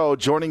the show.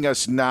 Joining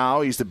us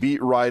now, he's the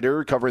beat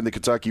writer covering the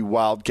Kentucky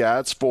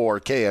Wildcats for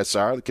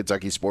KSR, the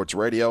Kentucky Sports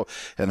Radio,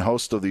 and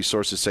host of the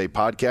Sources Say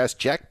podcast.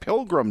 Jack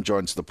Pilgrim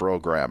joins the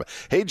program.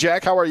 Hey,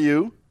 Jack, how are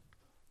you?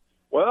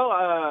 Well,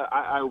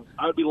 I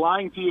would be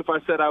lying to you if I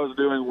said I was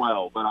doing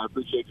well, but I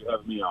appreciate you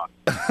having me on.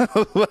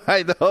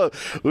 I know.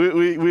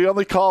 We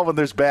only call when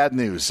there's bad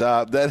news.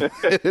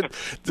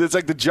 It's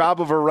like the job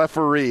of a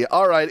referee.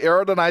 All right,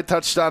 Aaron and I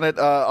touched on it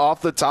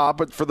off the top,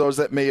 but for those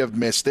that may have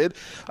missed it,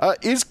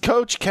 is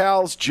Coach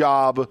Cal's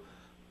job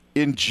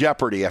in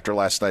jeopardy after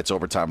last night's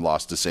overtime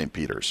loss to St.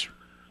 Peter's?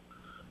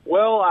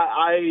 Well,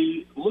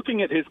 I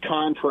looking at his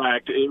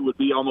contract, it would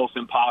be almost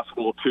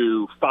impossible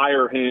to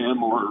fire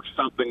him or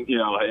something. You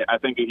know, I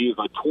think he's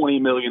a $20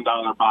 million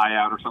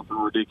buyout or something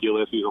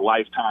ridiculous. He's a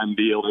lifetime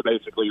deal. They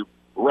basically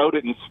wrote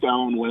it in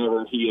stone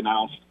whenever he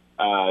announced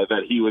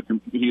that he was going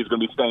to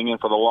be staying in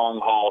for the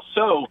long haul.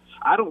 So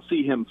I don't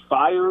see him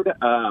fired,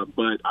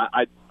 but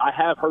I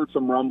have heard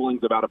some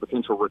rumblings about a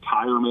potential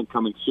retirement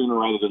coming sooner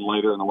rather than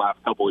later in the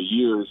last couple of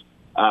years.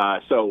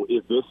 So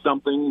is this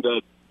something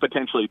that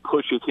potentially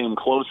pushes him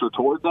closer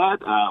toward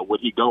that?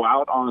 Would he go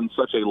out on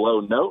such a low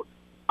note?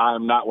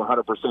 I'm not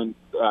 100%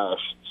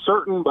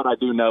 certain, but I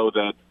do know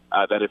that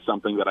that is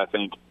something that I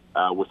think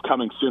was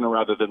coming sooner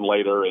rather than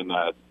later, and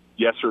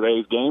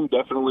yesterday's game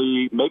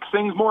definitely makes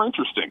things more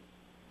interesting.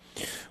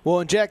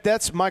 Well, and Jack,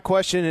 that's my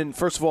question. And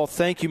first of all,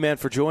 thank you, man,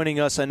 for joining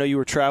us. I know you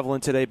were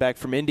traveling today back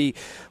from Indy.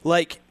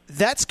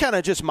 That's kind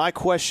of just my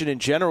question in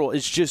general,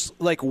 is just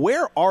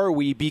where are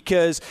we?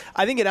 Because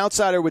I think an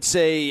outsider would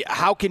say,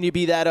 how can you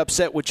be that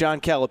upset with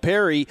John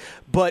Calipari?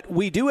 But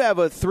we do have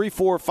a 3,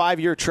 4,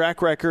 5-year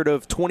track record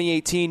of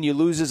 2018. You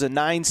lose to a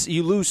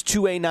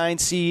 9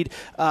 seed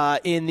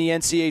in the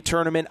NCAA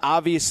tournament.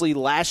 Obviously,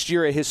 last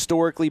year a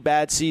historically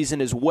bad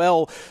season as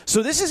well.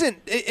 So this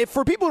isn't,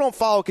 for people who don't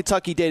follow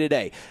Kentucky day to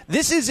day,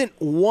 this isn't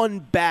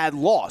one bad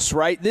loss,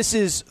 right? This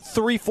is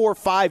 3, 4,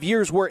 5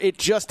 years where it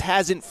just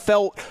hasn't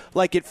felt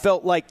like it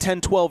felt like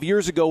 10, 12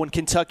 years ago when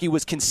Kentucky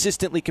was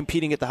consistently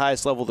competing at the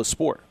highest level of the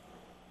sport.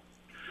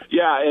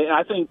 Yeah, and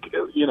I think,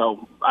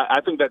 I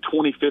think that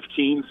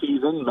 2015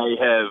 season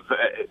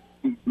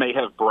may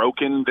have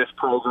broken this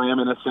program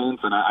in a sense,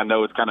 and I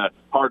know it's kind of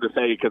hard to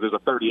say because there's a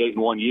 38 in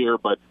 1 year,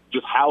 but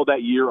just how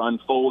that year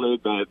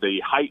unfolded,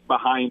 the hype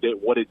behind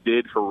it, what it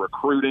did for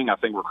recruiting. I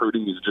think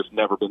recruiting has just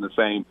never been the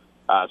same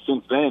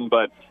since then.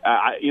 But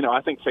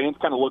I think fans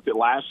kind of looked at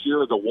last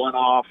year as a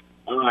one-off.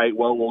 All right,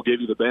 well, we'll give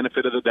you the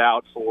benefit of the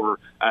doubt for,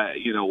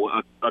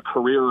 a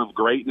career of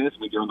greatness. I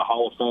mean, you're in the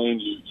Hall of Fame.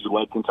 You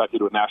led Kentucky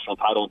to a national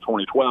title in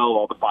 2012,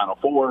 all the Final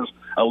Fours,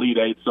 Elite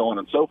Eight, so on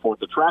and so forth.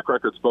 The track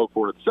record spoke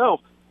for itself.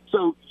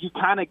 So you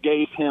kind of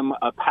gave him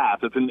a pass.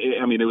 It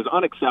was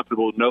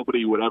unacceptable.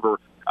 Nobody would ever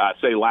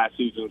say last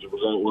season's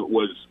result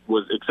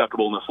was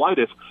acceptable in the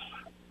slightest.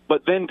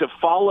 But then to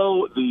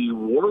follow the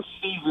worst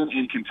season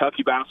in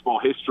Kentucky basketball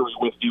history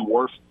with the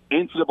worst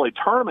NCAA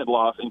tournament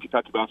loss in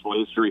Kentucky basketball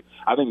history,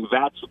 I think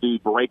that's the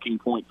breaking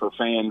point for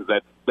fans,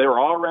 that they're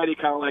already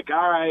kind of like,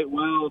 all right,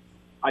 well,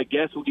 I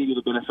guess we'll give you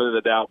the benefit of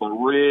the doubt, but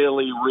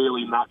really,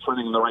 really not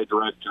trending in the right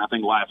direction. I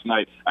think last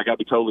night, I got to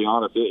be totally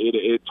honest,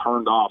 it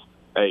turned off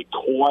a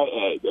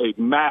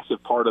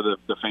massive part of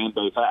the fan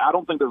base. I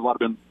don't think there's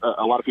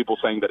a lot of people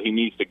saying that he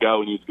needs to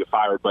go, he needs to get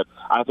fired, but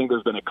I think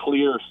there's been a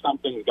clear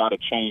something's got to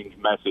change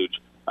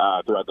message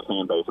throughout the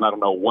fan base, and I don't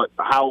know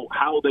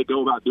how they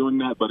go about doing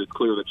that, but it's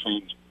clear that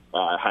change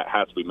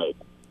has to be made.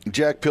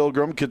 Jack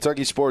Pilgrim,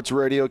 Kentucky Sports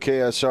Radio,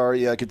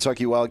 KSR,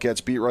 Kentucky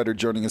Wildcats beat writer,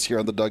 joining us here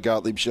on the Doug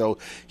Gottlieb Show.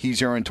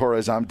 He's Aaron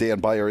Torres. I'm Dan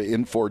Beyer,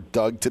 in for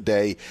Doug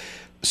today.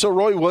 So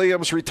Roy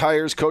Williams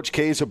retires. Coach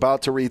K is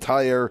about to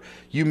retire.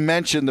 You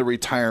mentioned the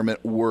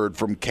retirement word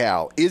from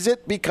Cal. Is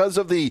it because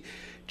of the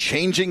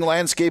changing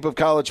landscape of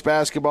college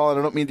basketball? And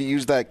I don't mean to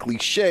use that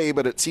cliche,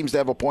 but it seems to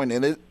have a point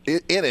in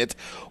it.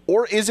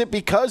 Or is it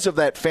because of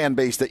that fan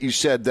base that you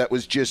said that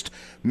was just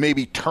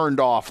maybe turned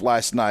off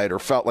last night or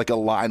felt like a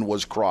line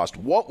was crossed?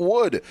 What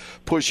would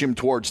push him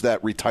towards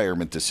that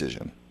retirement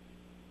decision?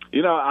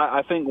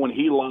 I think when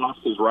he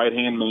lost his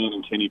right-hand man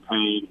in Kenny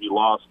Payne, he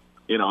lost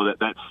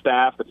that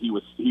staff that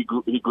he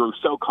grew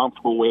so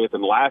comfortable with.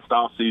 And last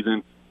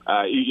offseason,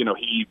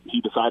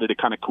 he decided to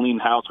kind of clean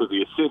house with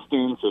the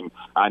assistants, and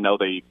I know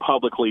they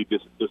publicly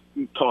just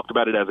talked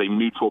about it as a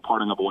mutual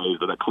parting of ways,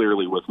 but that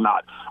clearly was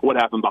not what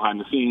happened behind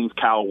the scenes.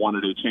 Cal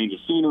wanted to change the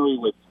scenery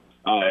with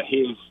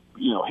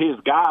his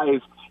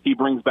guys. He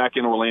brings back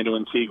in Orlando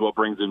Antigua,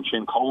 brings in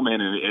Chin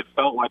Coleman, and it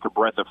felt like a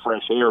breath of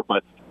fresh air.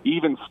 But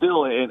even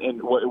still,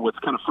 and what's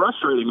kind of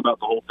frustrating about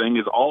the whole thing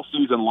is all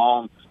season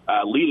long,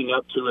 leading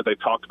up to it, they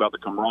talked about the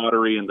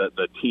camaraderie and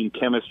the team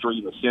chemistry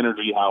and the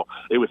synergy, how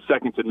it was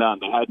second to none.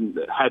 They hadn't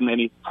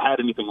had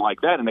anything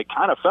like that, and it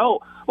kind of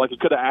felt like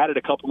it could have added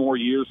a couple more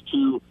years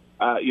to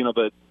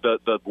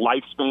the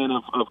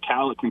lifespan of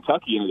Cal at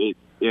Kentucky.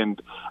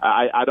 And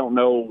I don't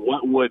know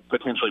what would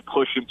potentially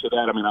push him to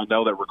that. I mean, I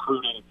know that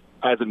recruiting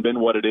hasn't been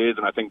what it is,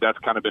 and I think that's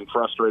kind of been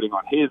frustrating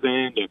on his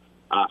end. And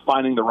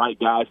finding the right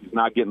guys, he's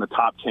not getting the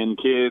top 10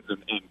 kids,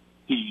 and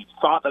he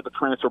thought that the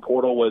transfer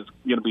portal was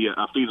going to be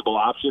a feasible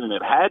option, and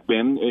it had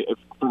been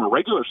from a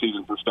regular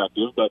season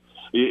perspective. But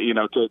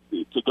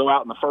to go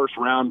out in the first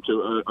round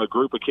to a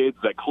group of kids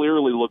that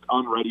clearly looked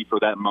unready for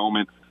that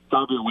moment.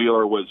 Xavier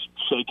Wheeler was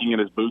shaking in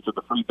his boots at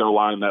the free throw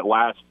line that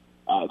last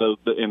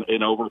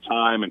in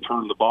overtime and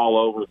turned the ball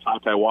over.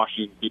 Ty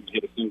Washington didn't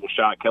hit a single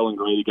shot. Kellen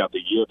Grady got the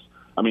yips.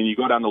 I mean, you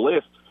go down the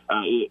list,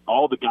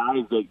 all the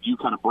guys that you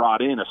kind of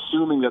brought in,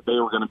 assuming that they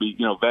were going to be,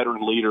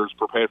 veteran leaders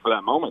prepared for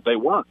that moment, they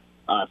weren't.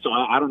 So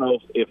I don't know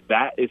if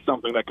that is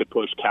something that could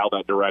push Cal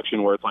that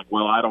direction, where it's like,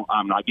 well,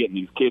 I'm not getting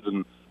these kids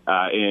in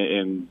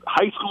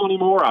high school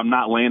anymore. I'm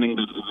not landing.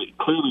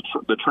 Clearly,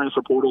 the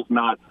transfer portal is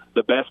not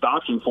the best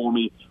option for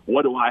me.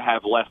 What do I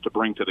have left to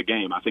bring to the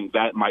game? I think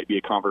that might be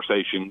a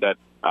conversation that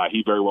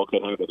he very well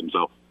could have with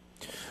himself.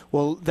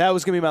 Well, that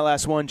was going to be my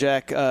last one,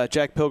 Jack.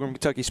 Jack Pilgrim,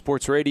 Kentucky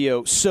Sports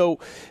Radio. So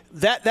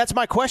that's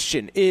my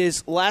question,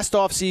 is last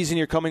offseason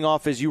you're coming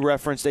off, as you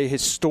referenced, a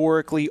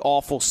historically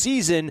awful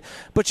season,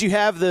 but you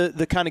have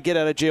the kind of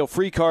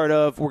get-out-of-jail-free card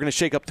of we're going to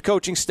shake up the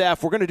coaching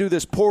staff, we're going to do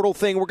this portal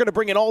thing, we're going to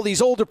bring in all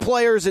these older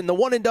players and the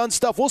one-and-done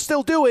stuff. We'll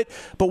still do it,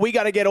 but we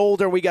got to get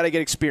older, we got to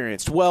get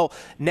experienced. Well,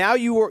 now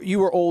you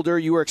were older,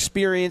 you were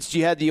experienced,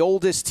 you had the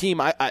oldest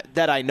team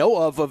that I know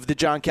of the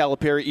John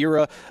Calipari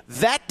era.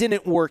 That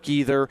didn't work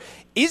either.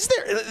 Is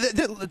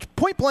there,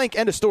 point blank,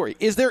 end of story,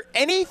 is there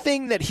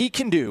anything that he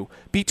can do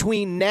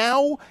between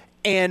now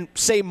and,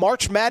 say,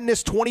 March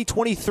Madness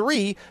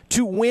 2023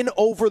 to win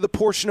over the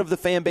portion of the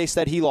fan base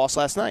that he lost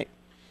last night?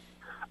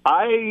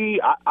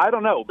 I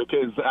don't know,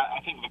 because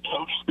I think the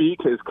coach speak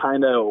is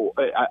kind of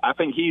 – I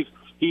think he's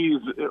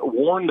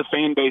worn the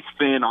fan base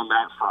thin on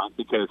that front,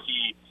 because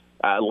he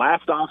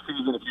last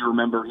offseason, if you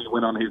remember, he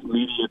went on his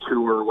media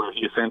tour where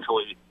he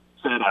essentially –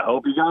 said, I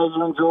hope you guys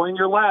are enjoying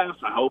your laughs.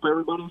 I hope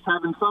everybody's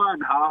having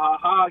fun. Ha, ha,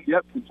 ha.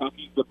 Yep,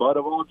 Kentucky's the butt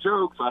of all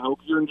jokes. I hope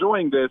you're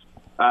enjoying this.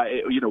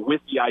 With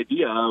the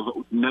idea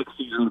of next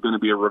season is going to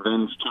be a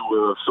revenge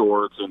tour of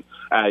sorts. And,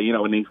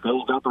 and he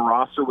fills out the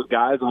roster with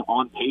guys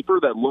on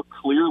paper that look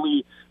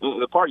clearly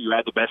the part. You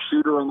had the best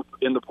shooter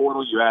in the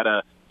portal. You had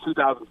a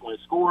 2,000-point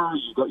scorer.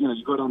 You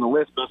go down the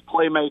list, best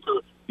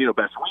playmaker,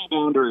 best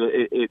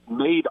rebounder. It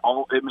made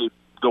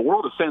the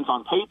world of sense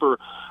on paper.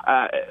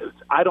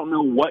 I don't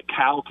know what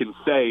Cal can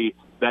say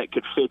that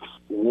could fix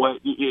what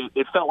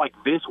it felt like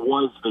this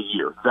was the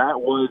year.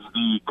 That was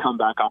the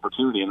comeback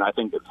opportunity, and I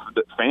think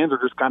that fans are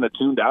just kind of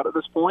tuned out at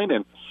this point,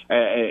 and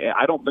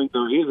I don't think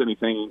there is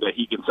anything that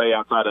he can say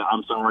outside of,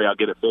 I'm sorry, I'll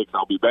get it fixed,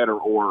 I'll be better,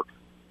 or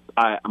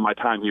my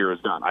time here is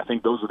done. I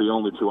think those are the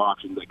only two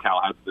options that Cal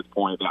has at this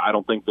point. I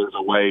don't think there's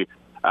a way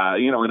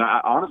and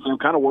honestly, I'm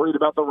kind of worried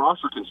about the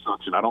roster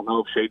construction. I don't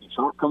know if Shaden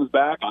Sharp comes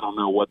back. I don't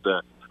know what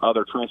the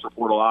other transfer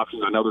portal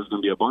options. I know there's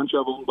going to be a bunch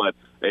of them, but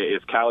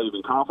is Cal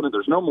even confident?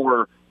 There's no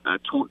more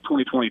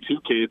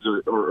 2022 kids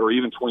or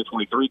even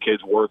 2023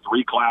 kids worth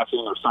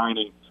reclassing or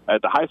signing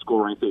at the high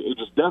school rank. It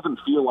just doesn't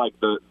feel like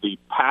the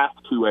path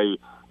to a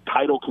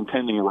title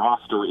contending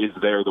roster is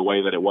there the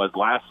way that it was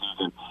last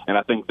season, and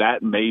I think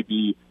that may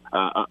be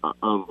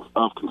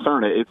of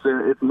concern.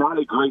 It's not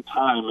a great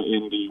time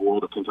in the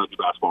world of Kentucky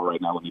basketball right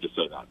now. Let me just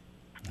say that.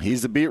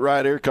 He's the beat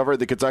writer, covered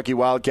the Kentucky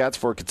Wildcats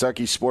for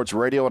Kentucky Sports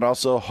Radio, and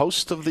also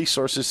host of the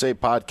Sources Say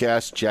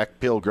podcast, Jack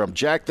Pilgrim.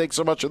 Jack, thanks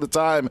so much for the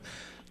time.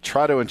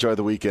 Try to enjoy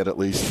the weekend at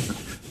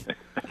least.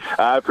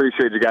 I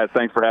appreciate you guys.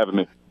 Thanks for having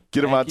me.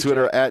 Get him on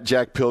Twitter at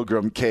Jack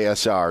Pilgrim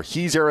KSR.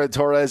 He's Aaron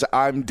Torres.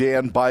 I'm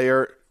Dan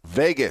Beyer.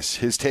 Vegas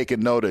has taken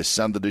notice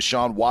on the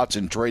Deshaun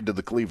Watson trade to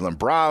the Cleveland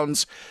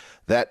Browns.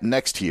 That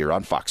next here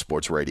on Fox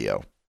Sports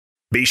Radio.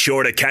 Be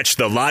sure to catch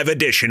the live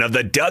edition of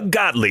the Doug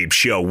Gottlieb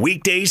Show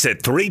weekdays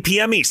at 3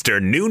 p.m.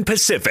 Eastern, noon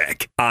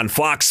Pacific on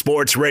Fox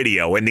Sports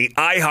Radio and the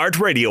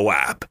iHeartRadio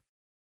app.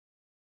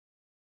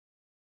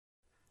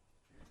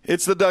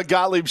 It's the Doug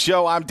Gottlieb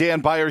Show. I'm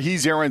Dan Beyer.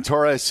 He's Aaron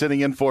Torres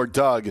sitting in for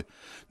Doug.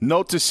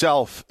 Note to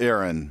self,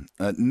 Aaron,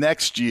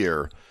 next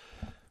year,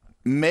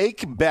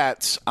 make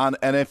bets on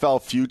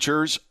NFL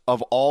futures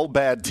of all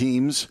bad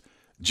teams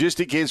just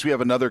in case we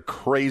have another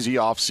crazy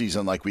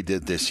offseason like we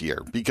did this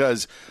year.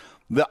 Because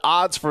the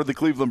odds for the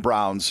Cleveland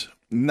Browns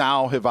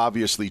now have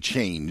obviously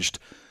changed.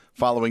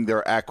 following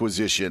their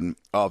acquisition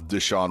of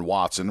Deshaun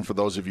Watson. For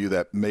those of you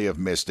that may have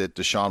missed it,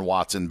 Deshaun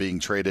Watson being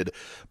traded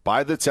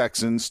by the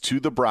Texans to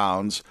the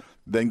Browns,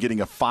 then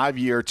getting a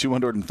 5-year,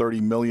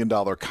 $230 million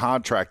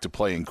contract to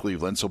play in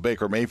Cleveland. So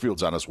Baker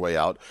Mayfield's on his way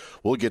out.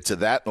 We'll get to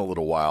that in a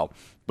little while.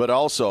 But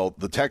also,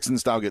 the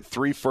Texans now get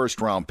 3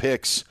 first-round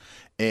picks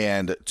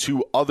and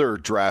 2 other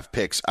draft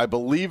picks. I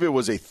believe it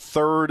was a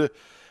 3rd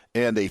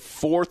and a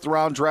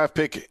 4th-round draft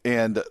pick,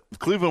 and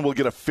Cleveland will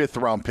get a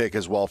 5th-round pick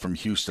as well from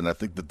Houston. I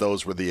think that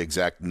those were the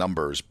exact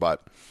numbers.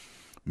 But,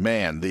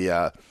 man,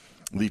 the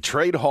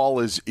trade haul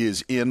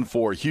is in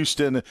for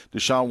Houston.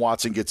 Deshaun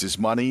Watson gets his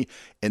money.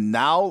 And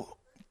now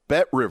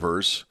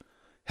BetRivers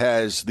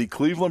has the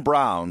Cleveland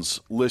Browns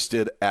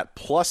listed at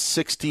plus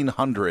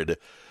 1,600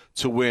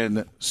 to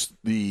win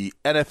the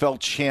NFL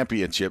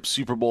championship,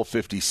 Super Bowl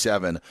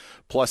 57,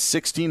 plus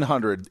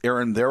 1,600.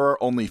 Aaron, there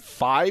are only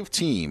 6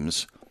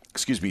 teams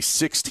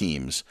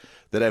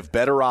that have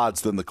better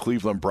odds than the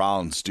Cleveland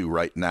Browns do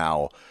right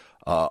now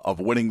of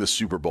winning the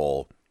Super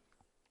Bowl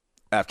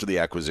after the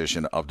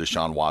acquisition of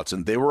Deshaun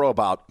Watson. They were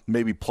about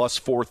maybe plus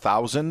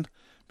 4,000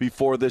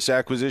 before this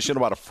acquisition,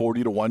 about a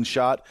 40-1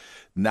 shot.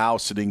 Now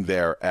sitting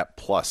there at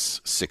plus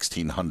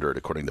 1,600,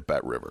 according to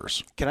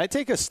BetRivers. Can I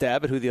take a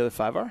stab at who the other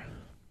 5 are?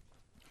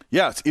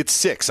 Yeah, it's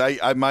 6.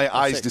 My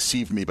eyes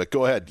deceived me, but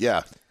go ahead.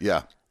 Yeah.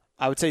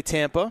 I would say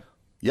Tampa.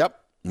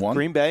 Yep. 1.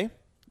 Green Bay.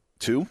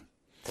 2.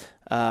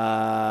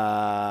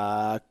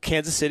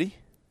 Kansas City.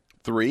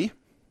 3.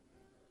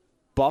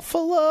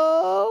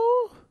 Buffalo.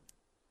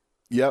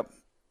 Yep.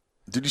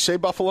 Did you say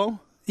Buffalo?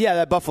 Yeah,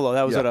 that Buffalo.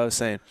 That was what I was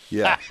saying.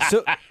 Yeah.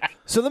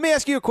 So let me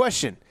ask you a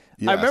question.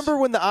 Yes. I remember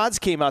when the odds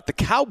came out, the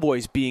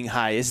Cowboys being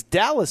high. Is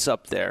Dallas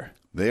up there?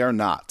 They are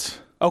not.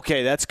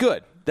 Okay, that's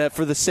good. That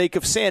for the sake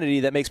of sanity,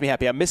 that makes me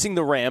happy. I'm missing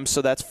the Rams,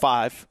 so that's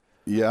 5.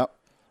 Yeah.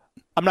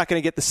 I'm not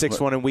going to get the 6th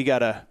one, and we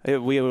don't have much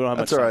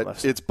That's all time right.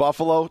 left. It's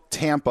Buffalo,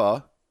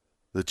 Tampa,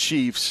 the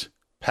Chiefs,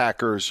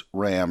 Packers,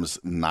 Rams,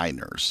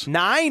 Niners.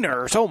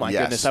 Niners? Oh, my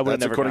goodness. I would have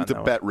that's never according to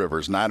gotten that one.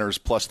 BetRivers. Niners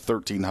plus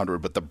 1,300,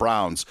 but the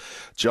Browns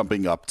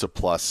jumping up to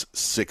plus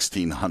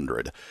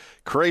 1,600.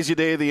 Crazy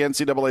day of the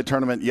NCAA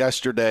tournament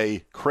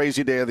yesterday.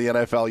 Crazy day of the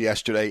NFL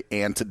yesterday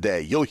and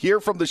today. You'll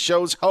hear from the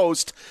show's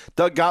host.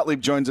 Doug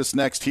Gottlieb joins us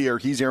next here.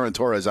 He's Aaron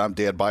Torres. I'm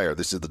Dan Beyer.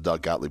 This is the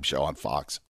Doug Gottlieb Show on Fox.